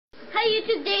Hi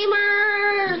YouTube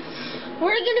gamers!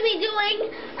 We're going to be doing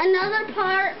another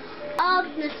part of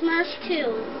the Smurfs 2,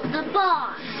 the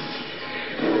boss.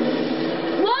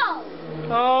 Whoa!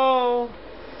 Oh.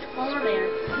 Polar bear.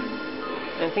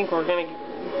 I think we're going to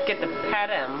get to pet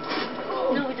him.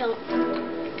 No, we don't.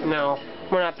 No,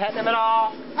 we're not petting him at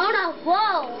all. Oh no,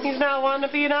 whoa! He's not wanting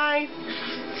to be nice.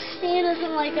 He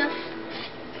doesn't like us.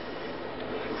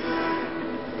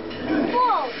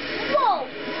 Whoa! Whoa!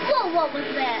 Whoa, what was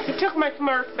that? He took my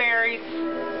Smurf berries.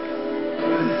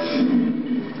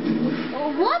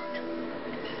 What?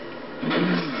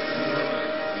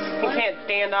 He can't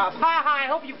stand up. Ha ha, I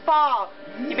hope you fall,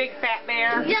 you big fat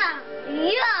bear. Yeah!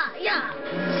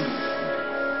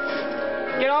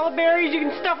 Get all the berries you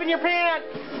can stuff in your pants.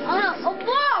 Oh no! Oh,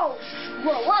 whoa!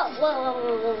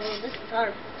 Whoa. This is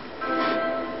hard.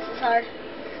 This is hard.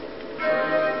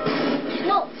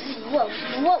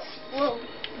 Whoa.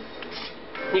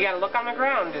 You gotta look on the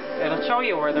ground. It'll show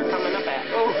you where they're coming up at.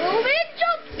 Oh,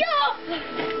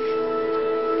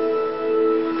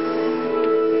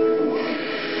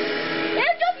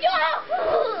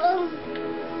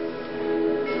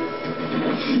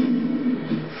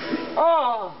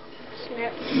 Oh!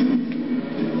 Snap.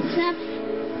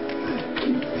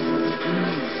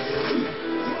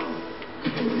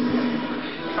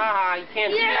 Haha, you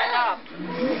can't stand up.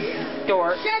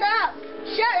 Dork. Shut up!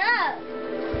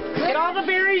 Get all the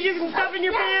berries you can stuff in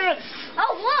your pants.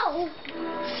 Oh, whoa!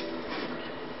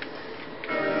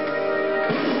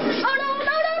 Oh, no!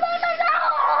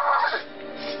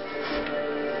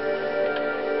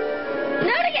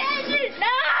 Not again! No!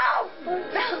 Oh,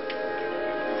 no!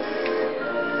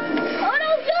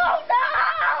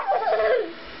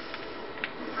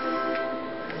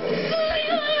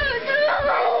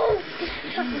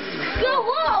 Go!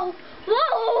 Whoa!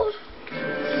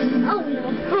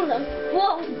 Oh, no.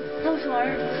 Whoa! That was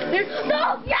hard. No!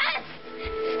 Yes!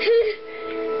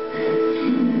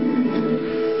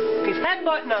 He's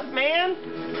headbutting us, man.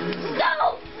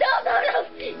 No!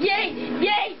 Yay!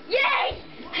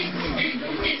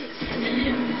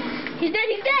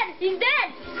 He's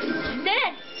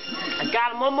dead! I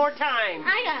got him one more time.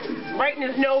 I got him. Right in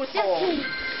his nose hole.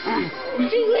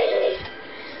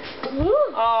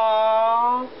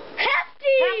 Oh.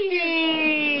 Hefty!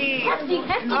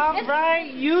 All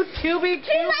right, YouTubey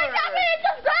tubers.